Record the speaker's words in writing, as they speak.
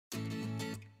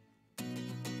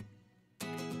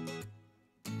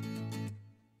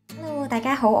大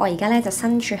家好，我而家咧就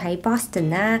身處喺 Boston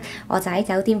啦，我就喺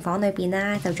酒店房裏邊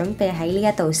啦，就準備喺呢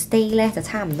一度 stay 咧，就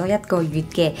差唔多1個月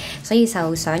嘅，所以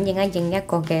就想影一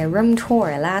個嘅 room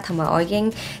tour 啦，同埋我已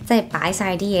經即係擺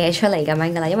晒啲嘢出嚟咁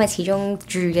樣噶啦，因為始終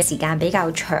住嘅時間比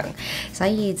較長，所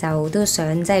以就都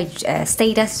想即係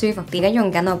stay 得舒服啲。而家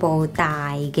用緊我部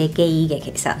大嘅機嘅，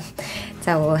其實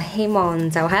就希望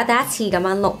就係第一次咁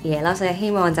樣錄嘢啦，所以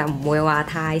希望就唔會話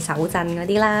太手震嗰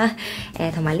啲啦。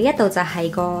同埋呢一度就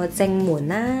係個正門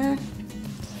啦，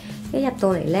一入到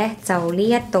嚟咧就呢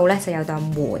一度咧就有道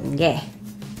門嘅，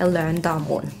有2道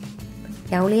門，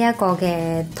有呢一個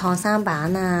嘅燙衫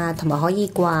板啊，同埋可以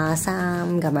掛衫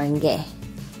咁樣嘅。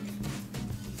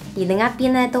而另一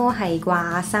邊咧都係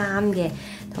掛衫嘅，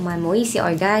同埋唔好意思，我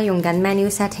而家用緊 menu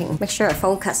setting，make sure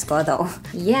focus 嗰度。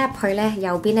而一入去咧，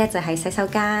右邊咧就係洗手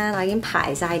間，我已經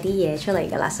排晒啲嘢出嚟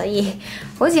噶啦，所以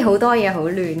好似好多嘢好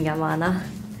亂咁樣啦。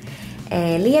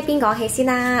呢一邊講起先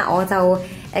啦，我就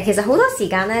其實好多時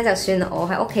間咧，就算我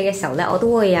喺屋企嘅時候咧，我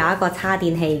都會有一個叉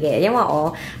電器嘅，因為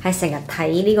我係成日睇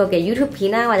呢個嘅 YouTube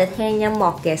片啦，或者聽音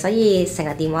樂嘅，所以成日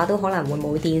電話都可能會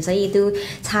冇電，所以都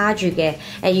叉住嘅。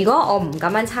如果我唔咁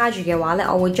樣叉住嘅話咧，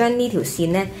我會將呢條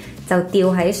線咧就吊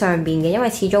喺上邊嘅，因為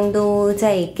始終都即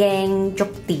係驚觸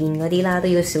電嗰啲啦，都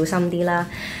要小心啲啦，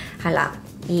係啦。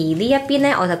而呢一邊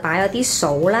咧，我就擺咗啲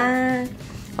掃啦。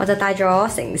我就帶咗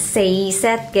成4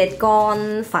 set 嘅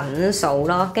乾粉掃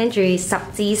咯，跟住10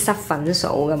支濕粉掃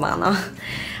咁樣咯。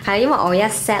係因為我一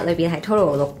set 裏邊係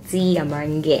total 6支咁樣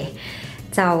嘅，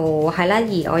就係啦。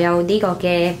而我有呢個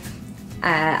嘅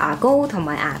牙膏同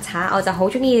埋牙刷，我就好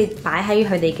中意擺喺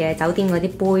佢哋嘅酒店嗰啲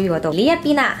杯嗰度。呢一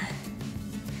邊啊，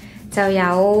就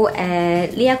有呢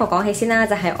一個講起先啦，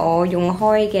就係我用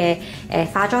開嘅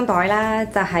化妝袋啦，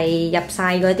就係入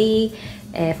晒嗰啲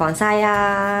防曬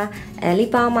啊、lip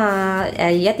balm 啊、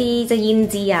一啲即係胭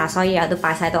脂啊，所有嘢都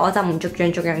擺晒度，我就唔逐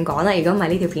樣講啦。如果唔係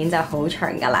呢條片就好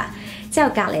長噶啦。之後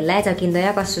隔離咧就見到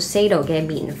一個 Shiseido 嘅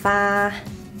棉花，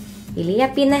而呢一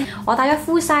邊咧我帶咗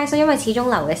full size， 因為始終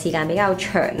留嘅時間比較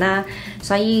長啦，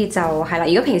所以就係啦。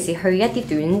如果平時去一啲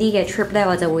短啲嘅 trip 咧，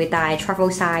我就會帶 travel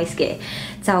size 嘅。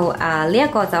就呢一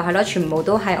個就係咯，全部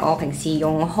都係我平時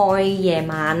用開夜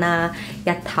晚啊、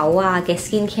日頭啊嘅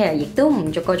skin care， 亦都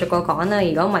唔逐個講啦。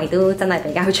如果唔係都真係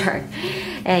比較長。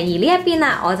而呢一邊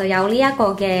啊，我就有呢一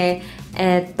個嘅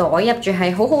袋入住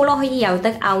係好好咯，可以有得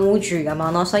勾住咁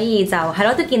樣咯，所以就係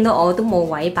咯，都見到我都冇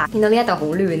位擺，見到呢一度好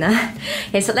亂啊。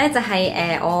其實咧就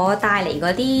係我帶嚟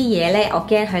嗰啲嘢咧，我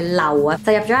驚佢漏啊，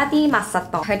就入咗一啲密實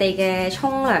袋。佢哋嘅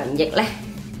沖涼液咧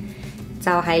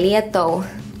就喺呢一度。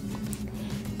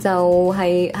就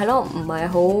係咯，唔係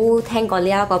好聽過呢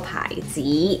一個牌子。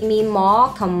面膜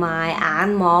同埋眼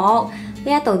膜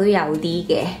呢一度都有啲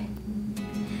嘅，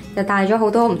就帶咗好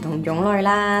多唔同種類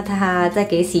啦，睇下即係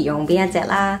幾時用邊一隻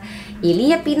啦。而呢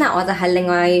一邊啊，我就係另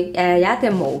外有一對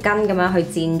毛巾咁樣去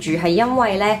墊住，係因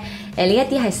為咧呢一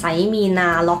啲係洗面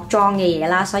啊、落妝嘅嘢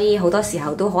啦，所以好多時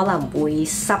候都可能會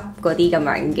濕嗰啲咁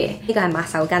樣嘅。呢個係抹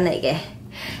手巾嚟嘅。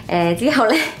之後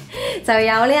咧就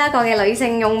有呢一個嘅女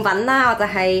性用品啦，我就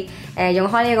係用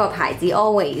開呢個牌子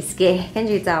Always 嘅，跟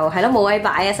住就係咯冇位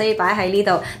擺啊，所以擺喺呢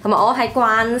度。同埋我係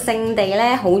慣性地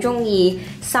咧好中意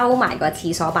收埋個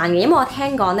廁所板嘅，因為我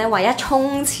聽講咧話一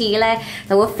沖廁咧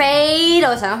就會飛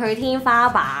到上去天花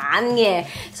板嘅，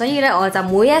所以咧我就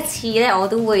每一次咧我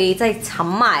都會即係冚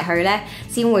埋佢咧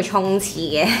先會沖廁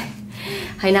嘅。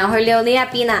係啦，去到呢一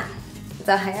邊啦，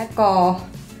就係一個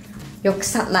浴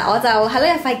室啦，我就係咯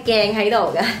有塊鏡喺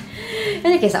度嘅，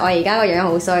跟住其實我而家個樣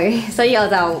好衰，所以我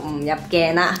就唔入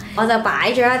鏡啦。我就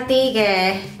擺咗一啲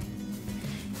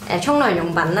嘅沖涼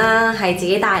用品啦，係自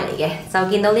己帶嚟嘅。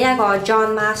就見到呢一個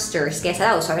John Masters 嘅洗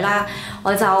頭水啦，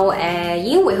我就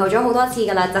已經回購咗好多次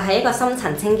㗎啦，就係一個深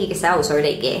層清潔嘅洗頭水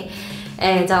嚟嘅。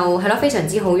就係咯，非常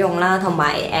之好用啦，同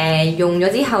埋用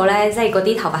咗之後咧，即係嗰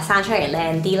啲頭髮生出嚟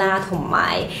靚啲啦，同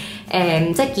埋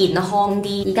即係健康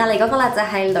啲。而隔離嗰個啦就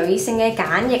係女性嘅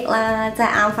梘液啦，即係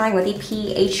啱翻嗰啲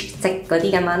pH 值嗰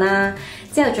啲咁樣啦。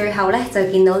之後最後咧就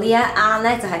見到呢一啱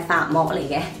咧就係髮膜嚟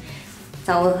嘅，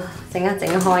就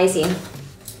整開先。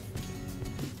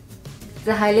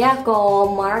就係呢一個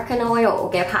Marken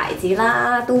Oil 嘅牌子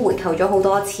啦，都回購咗好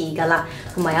多次㗎啦，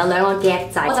同埋有2個夾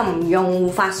仔。我就唔用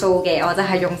護髮素嘅，我就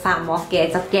係用髮膜嘅，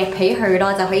就夾起佢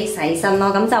咯，就可以洗身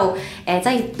咯。咁就即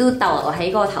係都逗留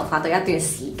喺個頭髮度一段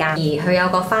時間。而佢有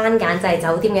個番梘，就係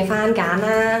酒店嘅番梘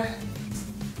啦。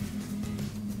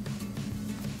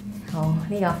好，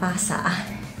呢個花灑。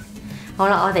好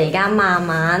啦，我哋而家慢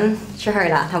慢出去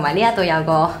啦，同埋呢一度有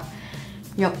個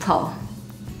浴袍。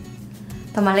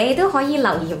同埋你都可以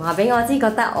留言話俾我知，覺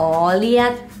得我呢一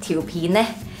條片咧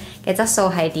嘅質素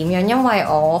係點樣，因為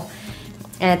我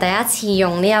第一次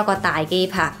用呢一個大機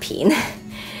拍片，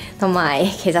同埋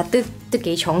其實都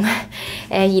幾重。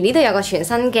而呢度有個全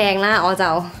新鏡啦，我就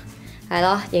係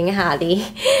咯影下啲，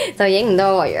就影唔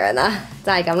到個樣啦，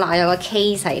就係咁啦。我有個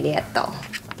case 喺呢一度。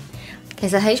其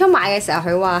實起初買嘅時候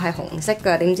佢話係紅色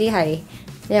㗎，點知係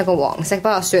呢一個黃色，不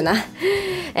過算啦。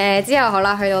之後好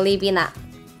啦，去到呢邊啦。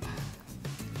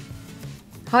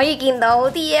可以見到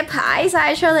啲嘢排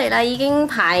晒出嚟啦，已經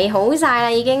排好晒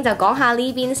啦，已經就講下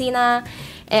呢邊先啦。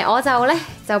我就咧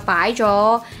就擺咗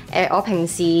我平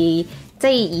時即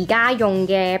係而家用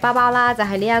嘅包包啦，就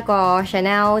係呢一個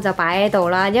Chanel 就擺喺度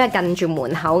啦，因為近住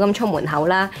門口咁出門口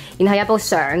啦。然後有部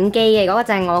相機嘅，嗰個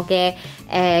就係我嘅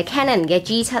Canon 嘅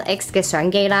G7X 嘅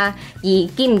相機啦。而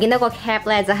見唔見到個 cap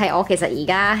咧？就係我其實而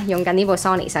家用緊呢部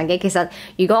Sony 相機。其實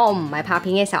如果我唔係拍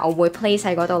片嘅時候，我會 place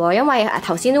喺嗰度咯，因為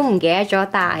頭先都唔記得咗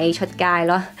帶出街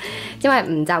咯，因為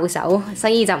唔就手，所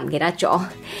以就唔記得咗。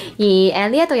而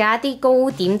呢一度有一啲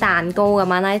糕點蛋糕咁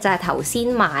樣咧，就係頭先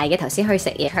買嘅，頭先去食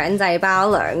嘢強制包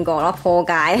2個咯，破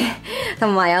戒，同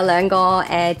埋有2個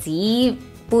紙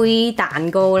杯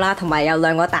蛋糕啦，同埋有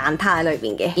2個蛋撻喺裏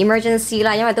邊嘅 emergency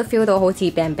啦，因為都 feel 到好似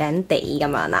病病地咁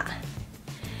樣啦。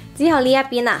之後呢一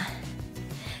邊啊，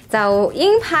就已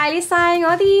經排列晒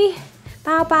我啲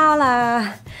包包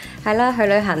啦。係啦，去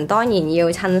旅行當然要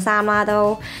襯衫啦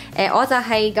都。我就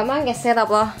係咁樣嘅 set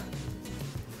up 咯。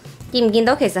見唔見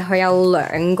到其實佢有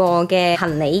2個嘅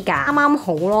行李架，啱啱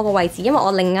好咯個位置，因為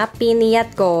我另一邊呢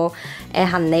一個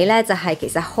行李咧就係其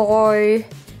實開，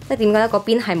即係點講咧，嗰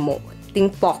邊係冇點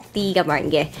薄啲咁樣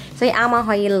嘅，所以啱啱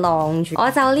可以晾住。我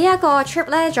就呢一個 trip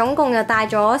咧，總共就帶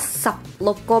咗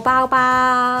16個包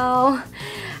包。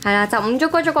係啦，就唔逐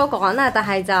個講啦，但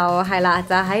係就係啦，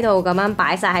就喺度咁樣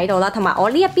擺晒喺度啦。同埋我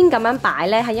呢一邊咁樣擺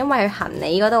咧，係因為佢行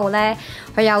李嗰度咧，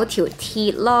佢有條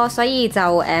鐵咯，所以就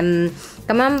咁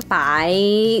樣擺。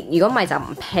如果唔係就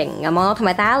唔平咁咯。同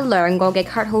埋帶咗2個嘅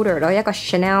card holder 咯，一個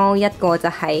Chanel， 一個就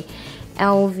係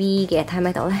LV 嘅，睇唔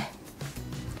睇到咧？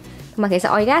同埋其實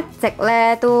我而家一直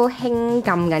咧都輕撳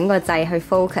緊個掣去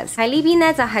focus。喺呢邊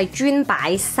咧就係專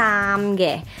擺衫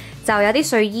嘅。就有啲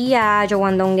睡衣啊，做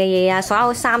運動嘅嘢啊，所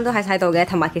有衫都喺晒度嘅。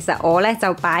同埋其實我咧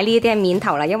就擺呢啲嘅面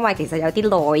頭啦，因為其實有啲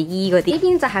內衣嗰啲。呢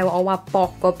邊就係我話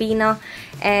薄嗰邊咯。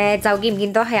就見唔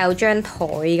見到係有張台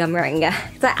咁樣嘅，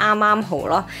即係啱啱好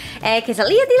咯。其實呢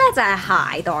一啲咧就係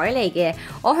鞋袋嚟嘅。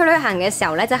我去旅行嘅時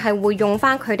候咧，就係會用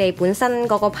翻佢哋本身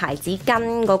嗰個牌子跟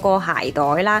嗰個鞋袋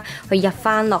啦，去入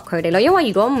翻落佢哋咯。因為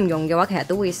如果唔用嘅話，其實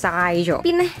都會嘥咗。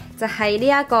邊咧就係呢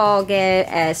一個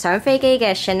嘅上飛機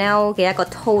嘅 Chanel 嘅一個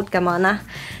tote 咁樣啦。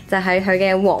就係佢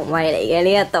嘅皇位嚟嘅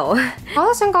呢一度。我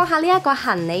都想講下呢一個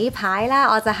行李牌啦，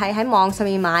我就係喺網上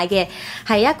面買嘅，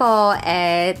係一個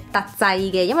特製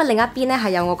嘅，因為另一邊咧係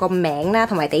有我個名啦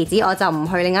同埋地址，我就唔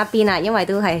去另一邊啦，因為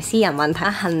都係私人問題。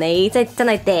行李即係真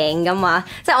係訂㗎嘛，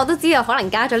即係我都知道可能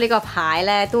加咗呢個牌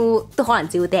咧，都可能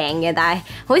照訂嘅，但係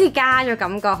好似加咗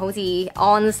感覺好似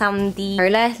安心啲。佢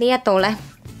咧呢一度咧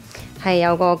係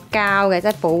有個膠嘅，即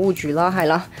係保護住咯，係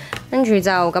咯。跟住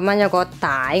就咁樣有個帶，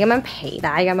咁樣皮帶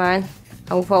咁樣，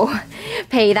好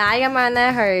皮帶咁樣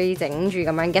咧去整住咁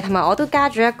樣嘅，同埋我都加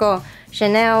咗一個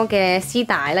Chanel 嘅絲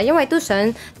帶啦，因為都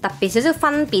想特別少少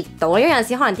分別到，因為有陣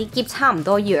時可能啲喼差唔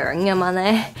多樣咁樣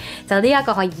咧，就呢一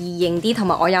個係易認啲，同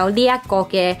埋我有呢一個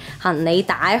嘅行李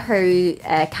帶去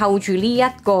扣住呢一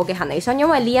個嘅行李箱，因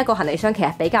為呢一個行李箱其實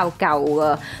比較舊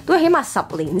啊，都起碼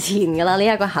10年前噶啦呢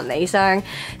一個行李箱，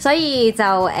所以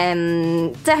就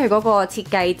即係佢嗰個設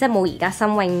計即係冇而家新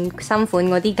款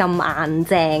嗰啲咁硬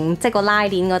淨，即係個拉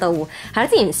鏈嗰度係咯，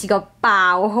之前試過爆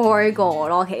開過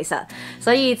咯，其實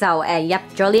所以就入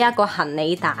咗呢一個行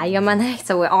李帶咁樣咧，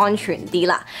就會安全啲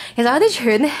啦。其實有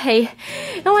啲喘氣，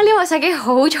因為呢個相機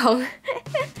好重。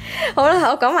好啦，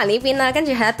我講埋呢邊啦，跟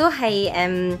住係啦，都係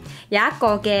有一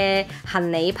個嘅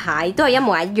行李牌，都係一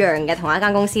模一樣嘅，同一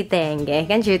間公司訂嘅，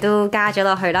跟住都加咗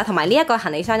落去啦。同埋呢一個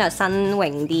行李箱就新穎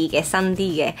啲嘅，新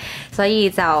啲嘅，所以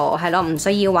就係咯，唔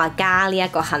需要話加呢一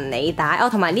個行李帶。哦，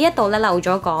同埋呢一度咧漏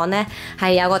咗講咧，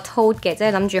係有個 tote 嘅，即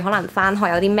係諗住可能返學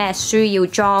有啲咩書要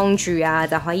裝住啊，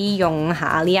就可以用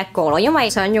下呢一個咯。因為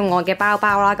想用我嘅包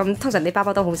包啦，咁通常啲包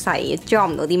包都好細，裝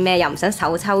唔到啲咩，又唔想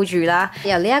手抽住啦。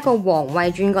由呢一個皇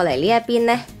位轉過嚟呢一邊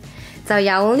咧，就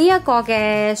有呢一個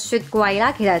嘅雪櫃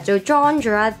啦。其實就裝咗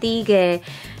一啲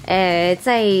嘅即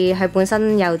係佢本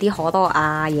身有啲可樂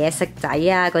啊、嘢食仔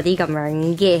啊嗰啲咁樣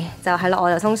嘅，就係咯。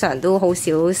我就通常都好少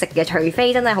食嘅，除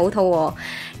非真係好肚餓，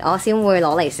我先會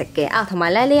攞嚟食嘅。啊，同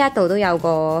埋咧呢一度都有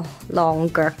個浪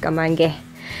腳咁樣嘅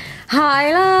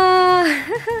鞋啦。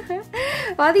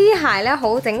我啲鞋咧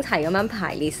好整齊咁樣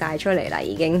排列晒出嚟啦，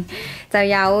已經就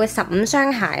有15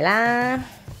雙鞋啦。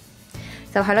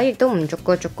就係咯，亦都唔逐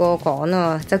個講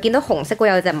啊，就見到紅色嗰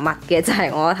有隻襪嘅，就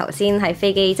係我頭先喺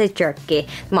飛機即係着嘅，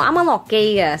同埋啱啱落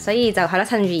機嘅，所以就係咯，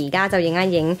趁住而家就影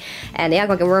一影呢一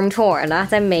個嘅 room tour 啦，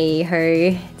即係未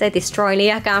去即係 destroy 呢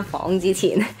一間房之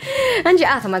前，跟住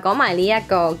同埋講埋呢一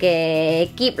個嘅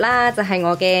篋啦，就係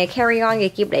我嘅 carry on 嘅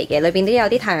篋嚟嘅，裏邊都有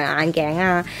啲太陽眼鏡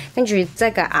啊，跟住即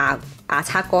係個牙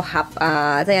刷個盒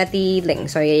啊，即係一啲零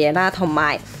碎嘅嘢啦，同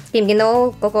埋見唔見到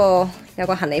嗰個有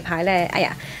個行李牌咧？哎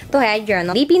呀，都係一樣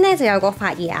咯。呢邊咧就有個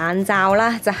發熱眼罩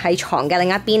啦，就係床嘅另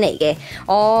一邊嚟嘅。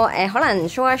我可能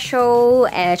show 一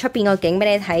show 出邊個景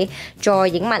俾你睇，再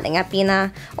影埋另一邊啦。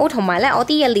同埋咧，我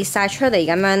啲嘢列晒出嚟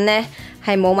咁樣咧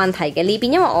係冇問題嘅呢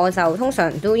邊，因為我就通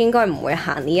常都應該唔會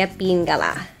行呢一邊噶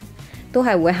啦，都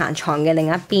係會行床嘅另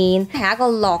一邊，係一個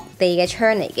落地嘅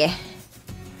窗嚟嘅。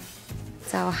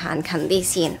就行近啲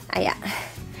先，哎呀，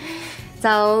就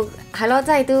係咯，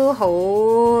真係都好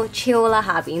chill 啦，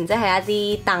下邊即係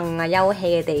一啲凳啊、休憩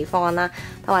嘅地方啦，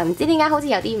同埋唔知點解好似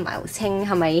有啲唔係好清，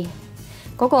係咪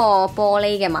嗰個玻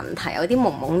璃嘅問題，有啲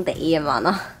蒙蒙地咁樣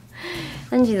咯。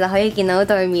跟住就可以見到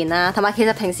對面啦，同埋其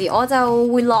實平時我就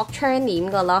會落窗簾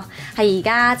噶咯，係而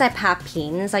家即係拍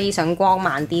片，所以想光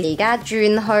猛啲。而家轉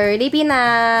去呢邊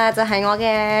啊，就係我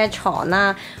嘅床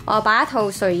啦，我擺一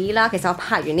套睡衣啦。其實我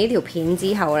拍完呢條片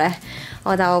之後呢，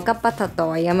我就急不及待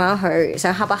咁樣去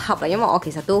想瞌一瞌啦，因為我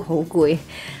其實都好攰，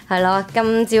係咯，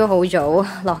今朝好早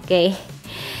落機。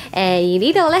而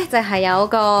呢度呢，就係有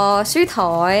個書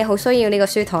台，好需要呢個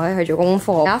書台去做功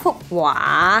課，有一幅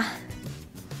畫。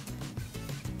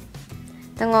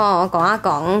等我講一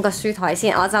講個書台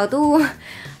先，我就都執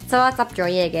一執咗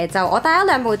嘢嘅，就我帶咗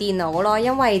兩部電腦咯，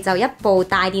因為就一部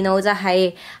大電腦就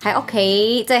係喺屋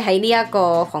企，即係喺呢一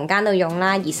個房間度用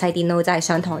啦，而細電腦就係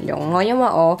上堂用咯，因為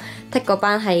我剔嗰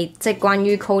班係即係關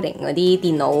於 coding 嗰啲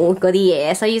電腦嗰啲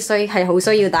嘢，所以係好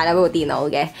需要帶兩部電腦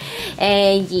嘅。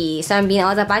而上邊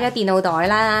我就擺咗電腦袋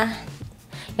啦，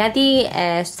有一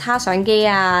啲叉相機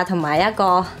啊，同埋一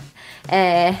個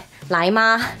奶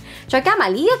媽。再加埋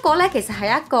呢一個呢，其實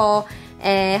係一個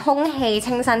空氣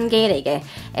清新機嚟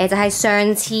嘅，就係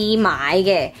上次買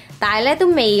嘅，但係咧都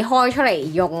未開出嚟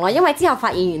用咯，因為之後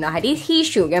發現原來係啲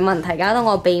tissue 嘅問題搞到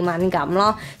我鼻敏感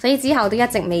咯，所以之後都一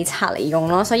直未拆嚟用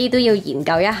咯，所以都要研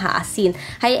究一下先。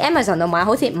喺 Amazon 度買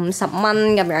好似50蚊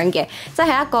咁樣嘅，即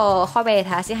係一個開俾你睇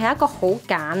下先，係一個好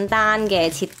簡單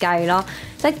嘅設計咯，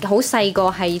即係好細個，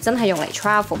係真係用嚟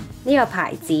travel 呢個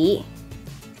牌子。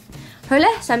佢咧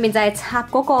上面就係插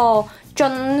嗰個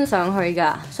樽上去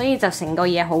㗎，所以就成個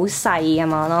嘢好細咁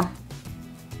樣咯，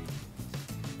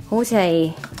好似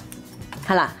係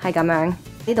啦，係咁樣。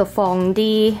呢度放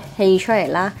啲氣出嚟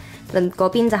啦，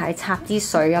嗰邊就係插支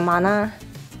水咁樣啦。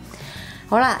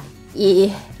好啦，而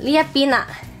呢一邊啦，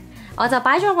我就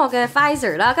擺咗我嘅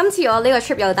visor 啦。今次我呢個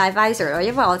trip 又帶 visor 咯，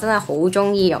因為我真係好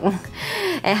中意用。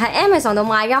喺 Amazon 度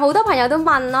買㗎，好多朋友都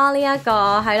問咯，呢一個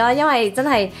係咯，因為真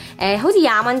係好似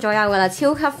20蚊左右㗎啦，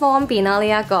超級方便咯。呢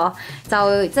一個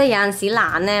就即係有陣時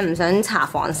懶咧，唔想搽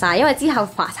防曬，因為之後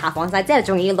搽防曬之後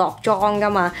仲要落妝㗎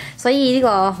嘛，所以呢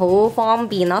個好方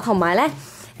便咯。同埋咧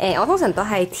我通常都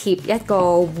係貼一個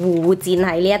護墊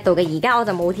喺呢一度嘅，而家我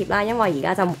就冇貼啦，因為而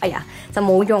家就就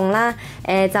冇用啦。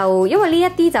就因為呢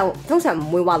一啲就通常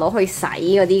唔會話攞去洗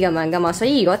嗰啲咁樣㗎嘛，所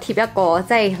以如果貼一個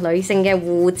即係女性嘅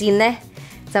護墊咧，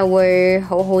就會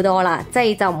好好多啦，即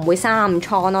係就唔會生暗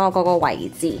瘡咯，嗰個位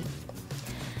置。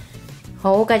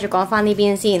好，繼續講翻呢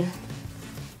邊先，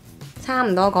差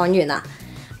唔多講完啦。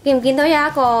見唔見到有一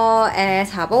個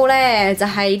茶煲呢？就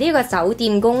係呢個酒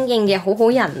店供應嘅好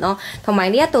好人咯，同埋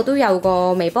呢一度都有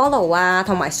個微波爐啊，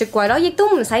同埋雪櫃咯，亦都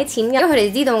唔使錢嘅，因為佢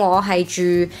哋知道我係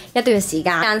住一段時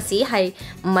間，有陣時係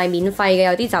唔係免費嘅，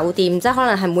有啲酒店即係可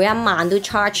能係每一晚都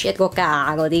charge 一個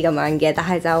價嗰啲咁樣嘅，但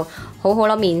係就好好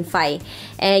咯，免費。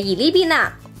而呢邊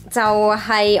啊，就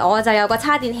係我就有個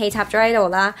叉電器插咗喺度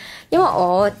啦，因為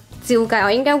我照計我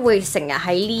應該會成日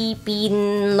喺呢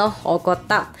邊咯，我覺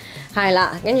得係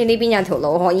啦。跟住呢邊有條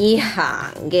路可以行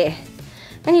嘅，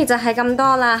跟住就係咁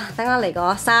多啦。等我嚟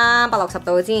個360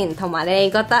度先，同埋你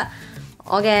哋覺得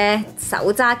我嘅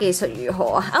手揸技術如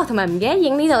何啊？同埋唔記得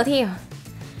影呢度添，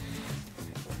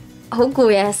好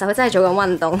攰啊！手真係做緊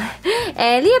運動。呢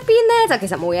一邊咧就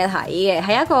其實冇嘢睇嘅，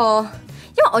係一個。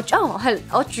因為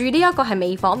我住呢一個係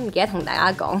尾房，唔記得同大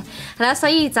家講，係啦，所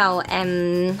以就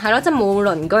係咯，即係冇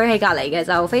鄰居喺隔離嘅，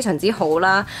就非常之好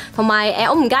啦。同埋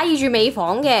我唔介意住尾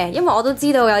房嘅，因為我都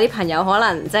知道有啲朋友可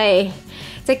能即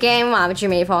係驚話住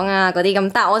尾房啊嗰啲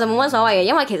咁，但係我就冇乜所謂嘅，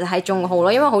因為其實係仲好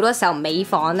咯，因為好多時候尾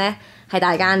房咧係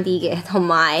大間啲嘅，同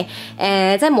埋即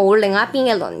係冇另外一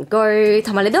邊嘅鄰居，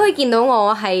同埋你都可以見到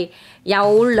我係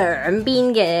有兩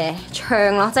邊嘅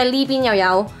窗咯，即係呢邊又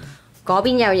有嗰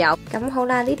邊又有。咁好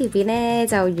啦，呢條片呢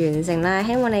就完成啦，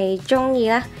希望你中意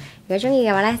啦。如果中意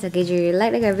嘅話呢，就記住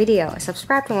like 呢個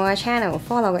video、subscribe 我嘅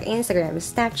channel、follow 我嘅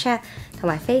Instagram、Snapchat 同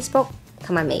埋 Facebook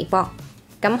同埋微博。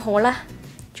咁好啦，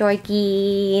再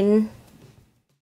見。